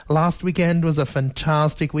Last weekend was a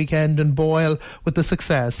fantastic weekend in Boyle with the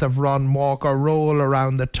success of Run, Walk or Roll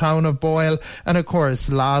around the town of Boyle, and of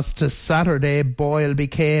course last Saturday Boyle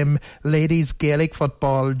became Ladies Gaelic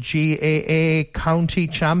Football GAA County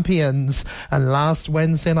Champions, and last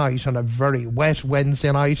Wednesday night, on a very wet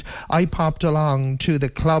Wednesday night, I popped along to the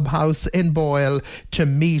clubhouse in Boyle to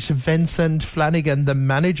meet Vincent Flanagan, the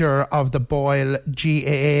manager of the Boyle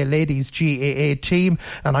GAA Ladies GAA Team,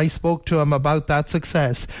 and I spoke to him about that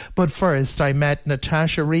success. But first I met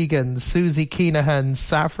Natasha Regan, Suzi, Keenan,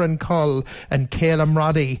 Saffron Cull and Kaylan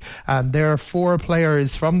Roddy, and they're 4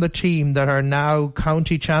 players from the team that are now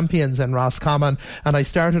county champions in Roscommon, and I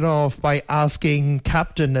started off by asking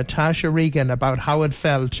Captain Natasha Regan about how it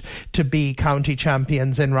felt to be county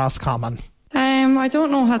champions in Roscommon. I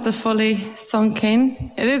don't know, has it fully sunk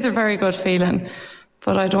in? It is a very good feeling,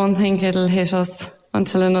 but I don't think it'll hit us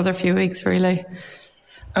until another few weeks really.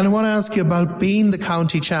 And I want to ask you about being the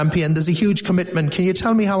county champion. There's a huge commitment. Can you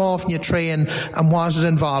tell me how often you train and what it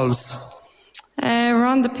involves? We're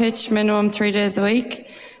on the pitch minimum 3 days a week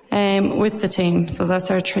with the team. So that's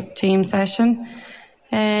our team session.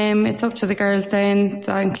 It's up to the girls then.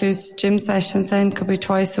 That includes gym sessions then. Could be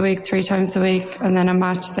twice a week, 3 times a week, and then a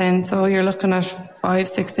match then. So you're looking at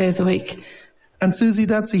 5-6 days a week. And Suzi,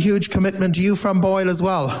 that's a huge commitment. Are you from Boyle as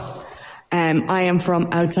well? I am from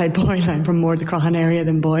outside Boyle. I'm from more the Croghan area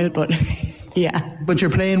than Boyle, but yeah. But you're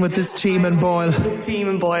playing with this team in Boyle? This team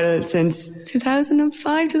in Boyle since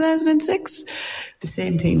 2005, 2006. The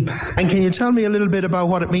same team. And can you tell me a little bit about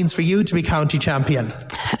what it means for you to be county champion?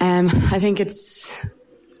 I think it's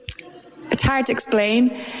hard to explain,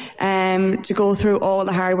 to go through all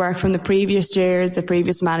the hard work from the previous years, the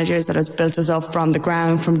previous managers that has built us up from the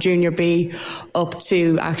ground, from junior B up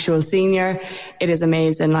to actual senior. It is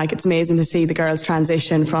amazing. It's amazing to see the girls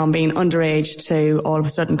transition from being underage to all of a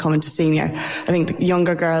sudden coming to senior. I think the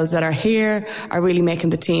younger girls that are here are really making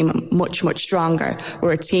the team much, much stronger.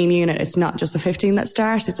 We're a team unit. It's not just the 15 that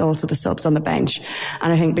start, it's also the subs on the bench.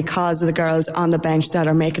 And I think because of the girls on the bench that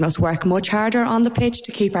are making us work much harder on the pitch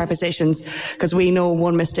to keep our positions, because we know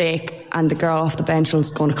one mistake and the girl off the bench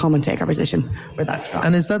is going to come and take our position. We're that strong.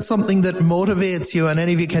 And is that something that motivates you, and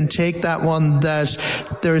any of you can take that one, that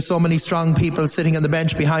there are so many strong people sitting on the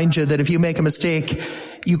bench behind you that if you make a mistake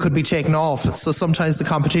you could be taken off? So sometimes the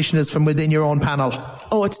competition is from within your own panel.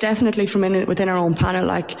 Oh, it's definitely from within our own panel.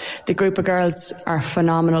 The group of girls are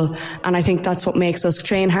phenomenal, and I think that's what makes us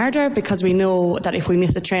train harder, because we know that if we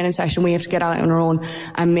miss a training session we have to get out on our own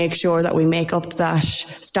and make sure that we make up to that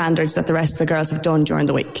standards that the rest of the girls have done during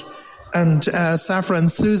the week. And Saffron,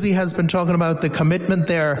 Suzi has been talking about the commitment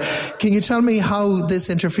there. Can you tell me how this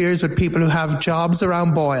interferes with people who have jobs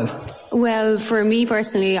around Boyle? Well, for me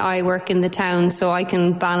personally, I work in the town, so I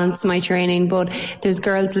can balance my training, but there's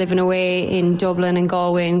girls living away in Dublin and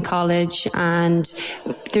Galway in college, and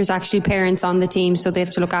there's actually parents on the team, so they have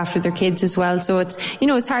to look after their kids as well. So it's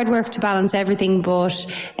hard work to balance everything, but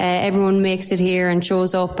everyone makes it here and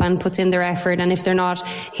shows up and puts in their effort. And if they're not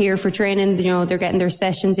here for training, they're getting their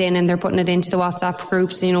sessions in and they're putting it into the WhatsApp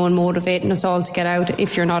groups, and motivating us all to get out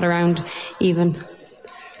if you're not around even.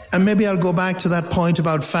 And maybe I'll go back to that point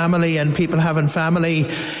about family and people having family.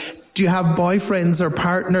 Do you have boyfriends or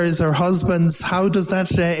partners or husbands? How does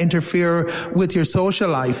that interfere with your social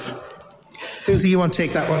life? Suzi, you want to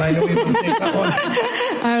take that one? I know you want to take that one.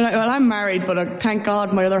 I'm married, but thank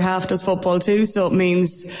God my other half does football too, so it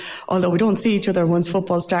means, although we don't see each other once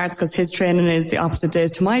football starts because his training is the opposite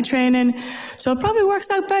days to my training, so it probably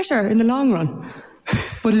works out better in the long run.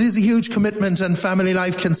 But it is a huge commitment, and family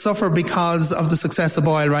life can suffer because of the success of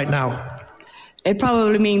Boyle right now. It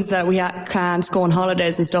probably means that we can't go on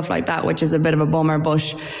holidays and stuff like that, which is a bit of a bummer,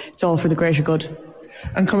 but it's all for the greater good.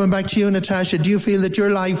 And coming back to you, Natasha, do you feel that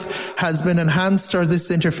your life has been enhanced, or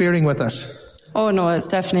this interfering with it? Oh no, it's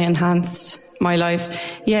definitely enhanced my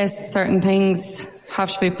life. Yes, certain things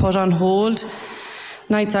have to be put on hold.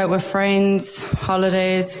 Nights out with friends,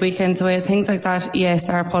 holidays, weekends away, things like that, yes,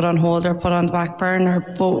 are put on hold or put on the back burner.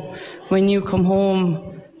 But when you come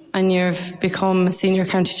home and you've become a senior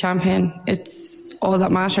county champion, it's all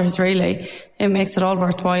that matters, really. It makes it all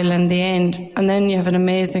worthwhile in the end. And then you have an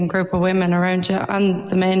amazing group of women around you, and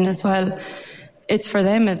the men as well. It's for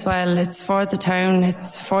them as well. It's for the town.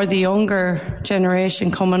 It's for the younger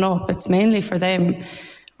generation coming up. It's mainly for them.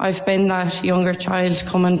 I've been that younger child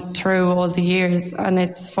coming through all the years, and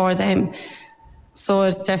it's for them. So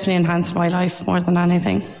it's definitely enhanced my life more than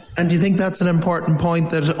anything. And do you think that's an important point,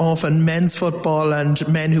 that often men's football and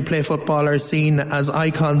men who play football are seen as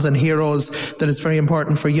icons and heroes, that it's very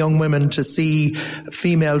important for young women to see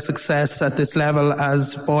female success at this level,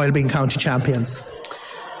 as Boyle being county champions?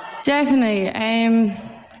 Definitely.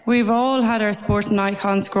 we've all had our sporting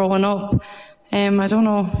icons growing up. I don't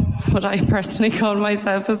know what I personally call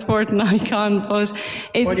myself a sporting icon, but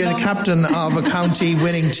it's... Well, you're the captain of a county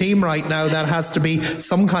winning team right now. That has to be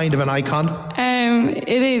some kind of an icon.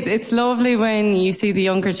 It is. It's lovely when you see the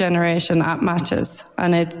younger generation at matches,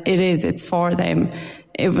 and it's for them.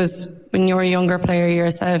 It was when you were a younger player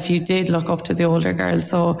yourself, you did look up to the older girls.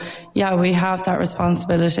 So yeah, we have that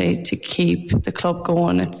responsibility to keep the club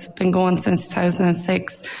going. It's been going since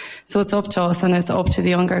 2006. So it's up to us, and it's up to the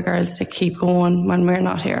younger girls to keep going when we're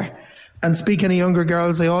not here. And speaking of younger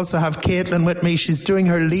girls, I also have Kaylan with me. She's doing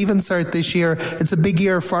her Leaving Cert this year. It's a big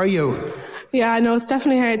year for you. Yeah, I know it's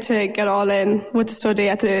definitely hard to get all in with the study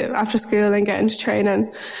after school and get into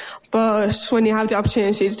training. But when you have the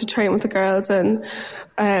opportunity to train with the girls and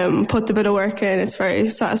put the bit of work in, it's very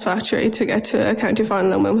satisfactory to get to a county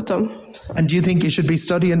final and win with them. So. And do you think you should be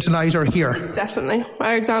studying tonight or here? Definitely.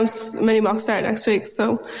 Our exams, mini mock start next week,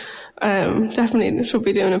 so definitely should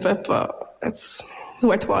be doing a bit, but it's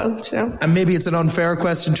worthwhile, you know. And maybe it's an unfair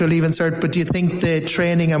question to Leaving Cert, but do you think the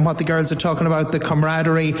training and what the girls are talking about, the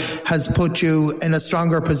camaraderie, has put you in a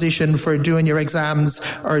stronger position for doing your exams,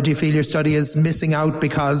 or do you feel your study is missing out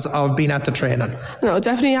because of being at the training? No,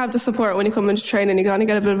 definitely have the support when you come into training. You're going to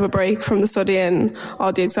get a bit of a break from the study and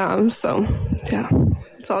all the exams, so yeah,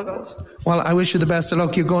 it's all good. Well, I wish you the best of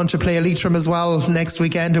luck. You're going to play a Leitrim as well next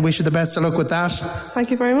weekend. I wish you the best of luck with that. Thank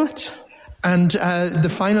you very much. And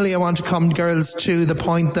finally, I want to come, girls, to the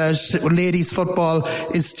point that ladies football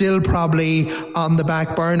is still probably on the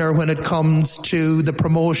back burner when it comes to the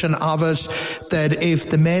promotion of it, that if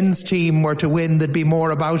the men's team were to win, there'd be more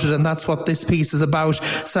about it, and that's what this piece is about.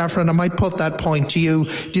 Saffron, I might put that point to you.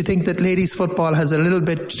 Do you think that ladies football has a little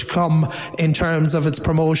bit to come in terms of its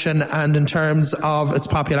promotion and in terms of its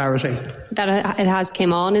popularity? That it has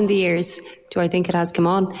come on in the years. Do I think it has come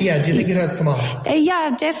on? Yeah, do you think it has come on?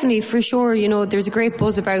 Yeah, definitely, for sure. You know, there's a great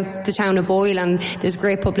buzz about the town of Boyle, and there's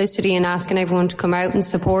great publicity in asking everyone to come out and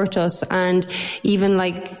support us. And even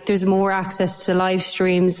like there's more access to live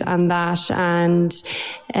streams and that. And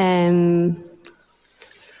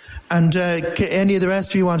any of the rest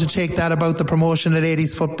of you want to take that about the promotion of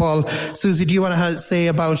ladies football? Suzi, do you want to say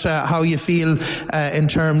about how you feel in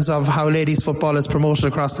terms of how ladies football is promoted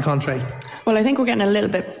across the country? Well, I think we're getting a little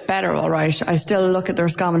bit better, all right. I still look at the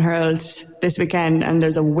Roscommon Herald this weekend, and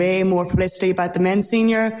there's a way more publicity about the men's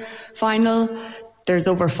senior final. There's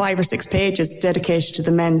over 5 or 6 pages dedicated to the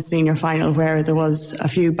men's senior final, where there was a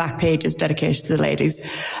few back pages dedicated to the ladies,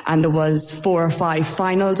 and there was 4 or 5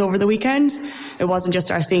 finals over the weekend. It wasn't just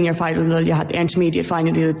our senior final. You had the intermediate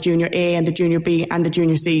final, the junior A and the junior B and the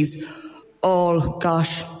junior C's. All,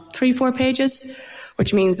 3-4 pages,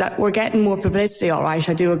 which means that we're getting more publicity, all right,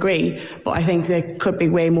 I do agree, but I think there could be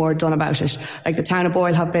way more done about it. Like the town of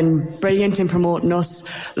Boyle have been brilliant in promoting us.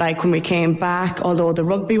 Like when we came back, although the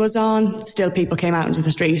rugby was on, still people came out into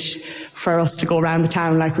the street for us to go around the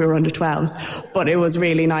town like we were under 12s. But it was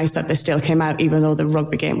really nice that they still came out even though the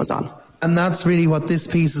rugby game was on. And that's really what this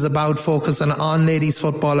piece is about, focusing on ladies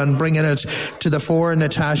football and bringing it to the fore.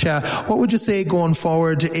 Natasha, what would you say going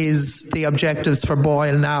forward is the objectives for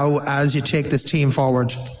Boyle now as you take this team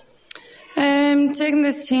forward? Taking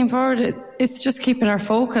this team forward, it's just keeping our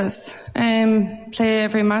focus. Play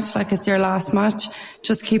every match like it's your last match.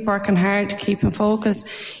 Just keep working hard, keeping focused.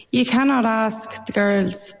 You cannot ask the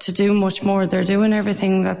girls to do much more. They're doing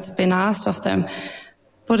everything that's been asked of them.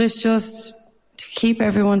 But it's just to keep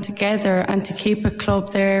everyone together and to keep a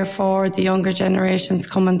club there for the younger generations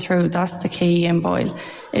coming through. That's the key in Boyle.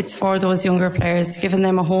 It's for those younger players, giving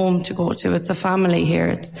them a home to go to. It's a family here.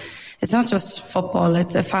 It's not just football,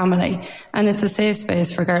 it's a family. And it's a safe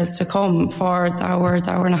space for girls to come for the hour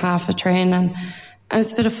and a half of training. And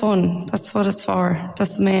it's a bit of fun. That's what it's for.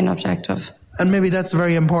 That's the main objective. And maybe that's a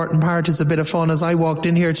very important part. It's a bit of fun. As I walked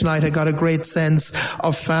in here tonight, I got a great sense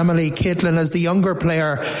of family. Kaylan, as the younger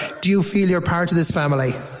player, do you feel you're part of this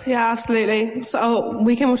family? Yeah, absolutely. So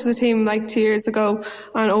we came up to the team like 2 years ago,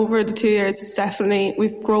 and over the 2 years, it's definitely,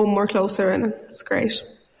 we've grown more closer, and it's great.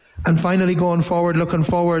 And finally, going forward, looking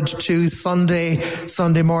forward to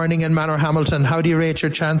Sunday morning in Manorhamilton. How do you rate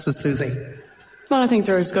your chances, Suzi? Well, I think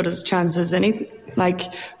they're as good as chances as any. Like,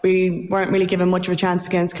 we weren't really given much of a chance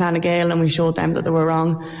against Clanagale, and we showed them that they were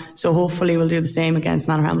wrong. So hopefully we'll do the same against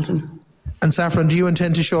Manorhamilton. And Saffron, do you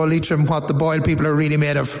intend to show Leitrim what the Boyle people are really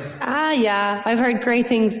made of? Yeah. I've heard great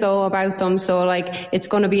things, though, about them. So, it's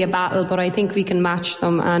going to be a battle, but I think we can match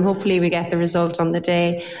them, and hopefully we get the result on the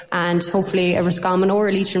day. And hopefully a Roscommon or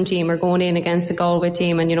a Leitrim team are going in against a Galway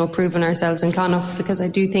team and, proving ourselves in Connacht, because I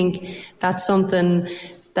do think that's something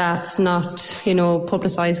that's not,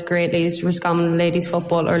 publicised greatly is Roscommon ladies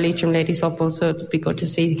football or Leitrim ladies football. So it'd be good to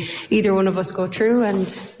see either one of us go through and,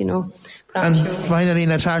 And finally,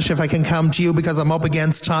 Natasha, if I can come to you because I'm up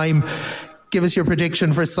against time, give us your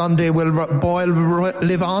prediction for Sunday. Will Boyle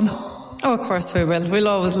live on? Oh, of course we will. We'll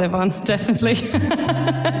always live on, definitely.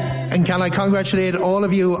 And can I congratulate all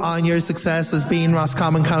of you on your success as being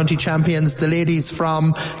Roscommon County champions, the ladies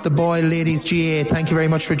from the Boyle Ladies GAA. Thank you very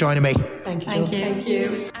much for joining me. Thank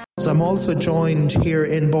you. So I'm also joined here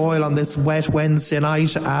in Boyle on this wet Wednesday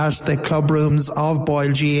night at the club rooms of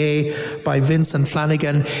Boyle GAA by Vincent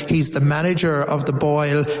Flanagan. He's the manager of the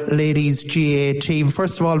Boyle Ladies GAA team.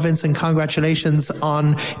 First of all, Vincent, congratulations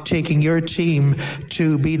on taking your team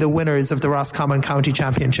to be the winners of the Roscommon County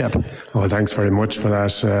Championship. Oh, thanks very much for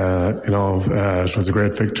that. It was a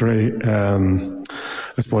great victory.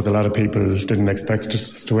 I suppose a lot of people didn't expect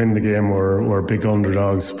us to win the game. We're big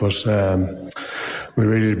underdogs, but we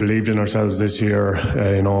really believed in ourselves this year.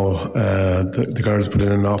 The girls put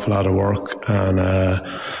in an awful lot of work, and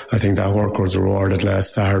I think that work was rewarded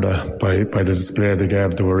last Saturday by the display they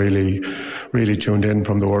gave. They were really, really tuned in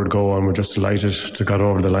from the word go, and we're just delighted to get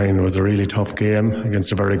over the line. It was a really tough game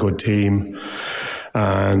against a very good team.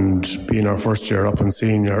 And being our first year up in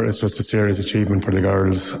senior, it's just a serious achievement for the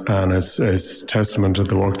girls, and it's testament to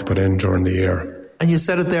the work they put in during the year. And you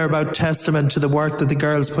said it there about testament to the work that the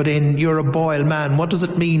girls put in. You're a Boyle man. What does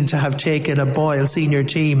it mean to have taken a Boyle senior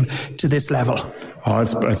team to this level? Oh,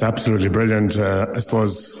 it's absolutely brilliant. I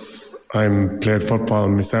suppose I played football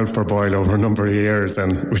myself for Boyle over a number of years,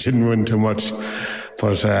 and we didn't win too much,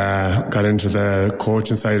 but got into the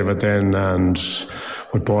coaching side of it then, and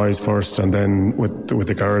with boys first, and then with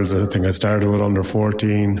the girls. I think I started with under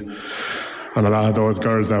 14. And a lot of those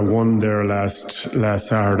girls that won there last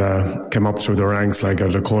Saturday came up through the ranks. Like,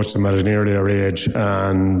 I'd coached them at an earlier age,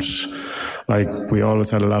 and we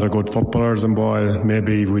always had a lot of good footballers in Boyle.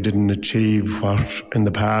 Maybe we didn't achieve what in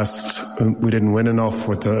the past. We didn't win enough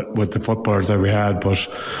with the footballers that we had, but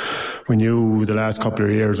we knew the last couple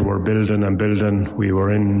of years we were building and building. We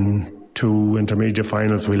were in 2 intermediate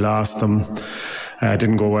finals. We lost them.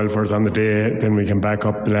 Didn't go well for us on the day. Then we came back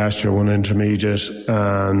up the last year, won intermediate,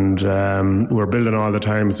 and we were building all the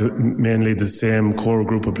time. Mainly the same core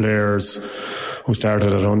group of players who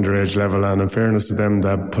started at underage level, and in fairness to them,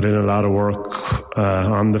 they put in a lot of work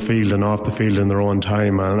on the field and off the field in their own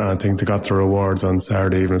time, and I think they got the rewards on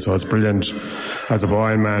Saturday evening. So it's brilliant as a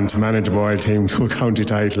Boyle man to manage a Boyle team to a county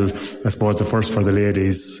title. I suppose the first for the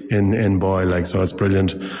ladies in Boyle, so it's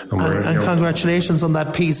brilliant. And congratulations on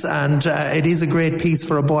that piece, and it is a great piece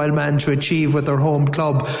for a Boyle man to achieve with their home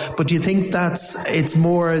club. But do you think it's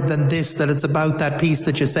more than this, that it's about that piece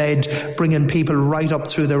that you said, bringing people right up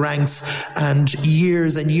through the ranks, and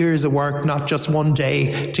years of work, not just one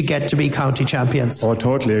day, to get to be county champions? Oh, I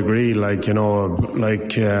totally agree.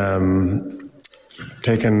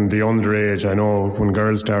 Taking the underage, I know when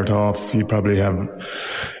girls start off, you probably have,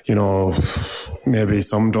 maybe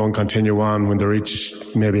some don't continue on when they reach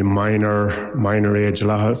maybe minor age.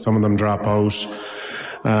 Some of them drop out.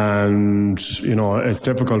 And, it's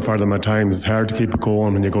difficult for them at times. It's hard to keep it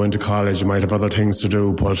going when you go into college. You might have other things to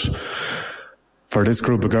do, but for this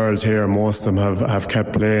group of girls here, most of them have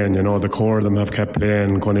kept playing. The core of them have kept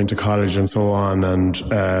playing, going into college and so on. And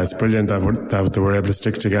it's brilliant that they were able to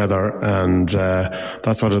stick together. And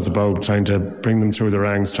that's what it's about, trying to bring them through the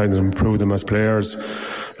ranks, trying to improve them as players.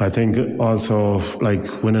 I think also,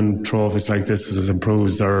 winning trophies like this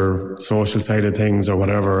improves their social side of things or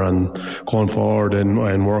whatever, and going forward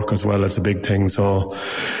in work as well. It's a big thing. So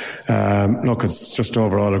it's just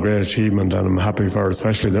overall a great achievement, and I'm happy for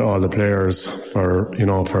especially all the players for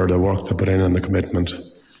the work they put in and the commitment.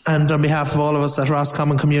 And on behalf of all of us at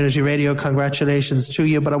Roscommon Community Radio, congratulations to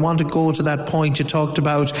you. But I want to go to that point. You talked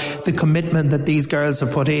about the commitment that these girls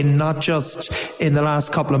have put in, not just in the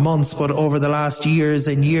last couple of months, but over the last years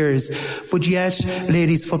and years. But yet,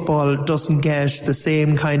 ladies football doesn't get the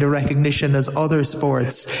same kind of recognition as other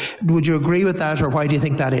sports. Would you agree with that, or why do you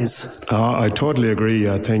think that is? I totally agree.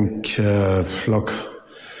 I think,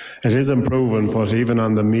 it is improving, but even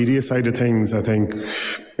on the media side of things, I think,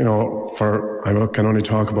 I can only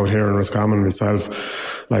talk about here in Roscommon myself.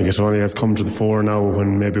 It only has come to the fore now.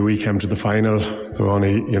 When maybe we came to the final, it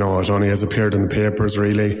only has appeared in the papers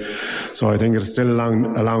really. So I think it's still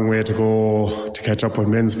a long way to go to catch up with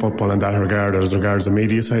men's football in that regard. As regards the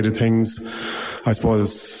media side of things, I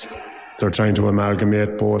suppose they're trying to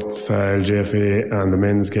amalgamate both LGFA and the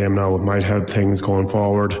men's game now. It might help things going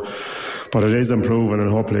forward. But it is improving, and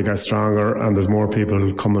hopefully it gets stronger, and there's more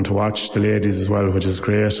people coming to watch the ladies as well, which is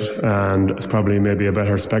great. And it's probably maybe a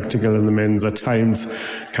better spectacle in the men's at times,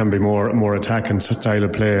 can be more attacking style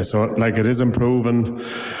of play. So like, it is improving,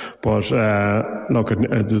 but look,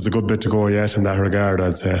 there's a good bit to go yet in that regard,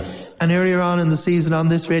 I'd say. And earlier on in the season on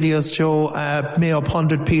this radio show, Mayo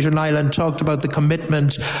pundit Peter Nyland talked about the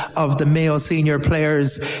commitment of the Mayo senior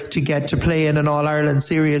players to get to play in an All-Ireland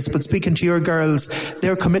series. But speaking to your girls,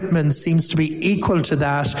 their commitment seems to be equal to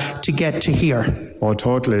that to get to here. Oh,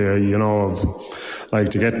 totally. You know, like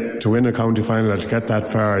to win a county final, to get that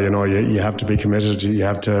far, you know, you have to be committed. You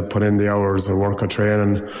have to put in the hours and work of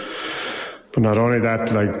training. But not only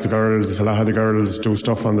that, like the girls, a lot of the girls do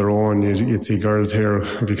stuff on their own. You'd see girls here,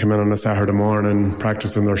 if you come in on a Saturday morning,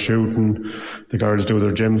 practicing their shooting, the girls do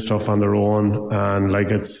their gym stuff on their own. And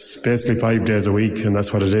like, it's basically 5 days a week, and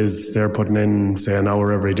that's what it is. They're putting in, say, an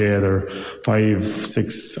hour every day. They're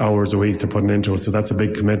 5-6 hours a week they're putting into it. So that's a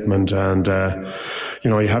big commitment. And, you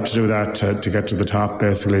know, you have to do that to get to the top,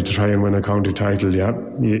 basically, to try and win a county title. Yeah,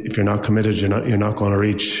 if you're not committed, you're not going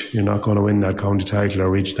to win that county title or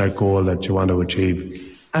reach that goal that you want to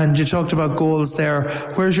achieve. And you talked about goals there.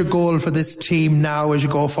 Where's your goal for this team now as you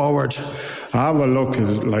go forward? Well, look,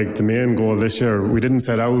 like the main goal this year, we didn't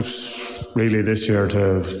set out really this year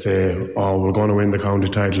to say, oh, we're going to win the county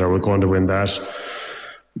title or we're going to win that.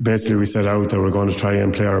 Basically, we set out that we're going to try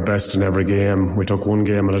and play our best in every game. We took one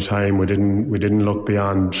game at a time. We didn't look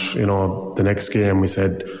beyond, you know, the next game. We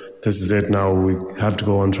said, this is it now. We have to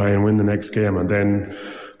go and try and win the next game, and then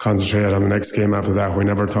concentrate on the next game after that. We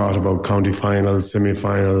never thought about county finals,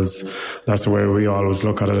 semi-finals. That's the way we always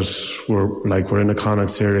look at it. We're in a Connacht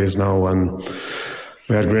series now, and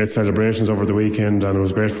we had great celebrations over the weekend, and it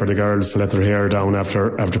was great for the girls to let their hair down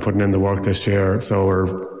after putting in the work this year. So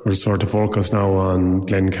we're sort of focused now on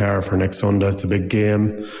Glencar for next Sunday. It's a big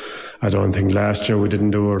game. I don't think last year we didn't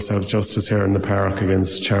do ourselves justice here in the park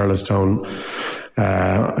against Charlestown.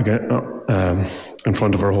 In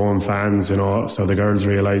front of our home fans, you know, so the girls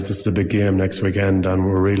realise this is a big game next weekend, and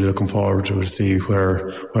we're really looking forward to see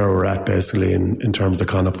where we're at, basically, in terms of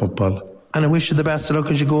Connacht football. And I wish you the best of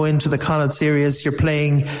luck as you go into the Connacht series. You're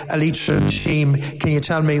playing a Leitrim team. Can you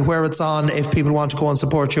tell me where it's on if people want to go and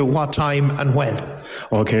support you, what time and when?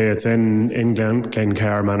 Okay, it's in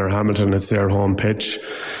Glencar, Manor Hamilton. It's their home pitch.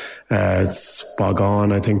 It's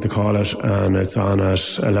Bogán, I think they call it, and it's on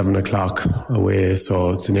at 11 o'clock away,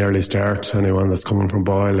 so it's an early start. Anyone that's coming from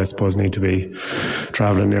Boyle, I suppose, need to be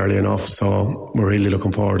travelling early enough, so we're really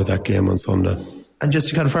looking forward to that game on Sunday. And just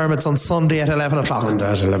to confirm, it's on Sunday at 11 o'clock? Sunday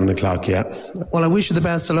at 11 o'clock, yeah. Well, I wish you the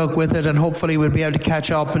best of luck with it, and hopefully we'll be able to catch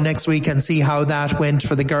up next week and see how that went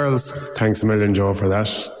for the girls. Thanks a million, Joe, for that.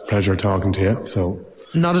 Pleasure talking to you. So.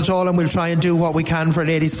 Not at all, and we'll try and do what we can for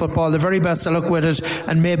ladies football. The very best of luck with it,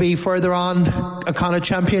 and maybe further on a Connacht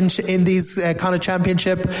championship in these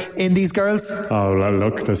girls. Oh well,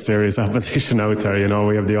 look, there's serious opposition out there. You know,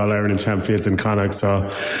 we have the All-Ireland champions in Connacht,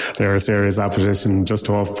 so they're a serious opposition. Just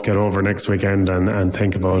to get over next weekend and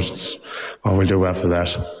think about what we'll do after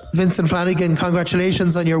that. Vincent Flanagan,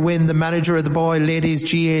 congratulations on your win, the manager of the Boyle Ladies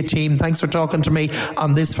GAA Team. Thanks for talking to me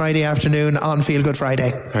on this Friday afternoon on Feel Good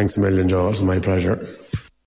Friday. Thanks a million, Joe. It was my pleasure.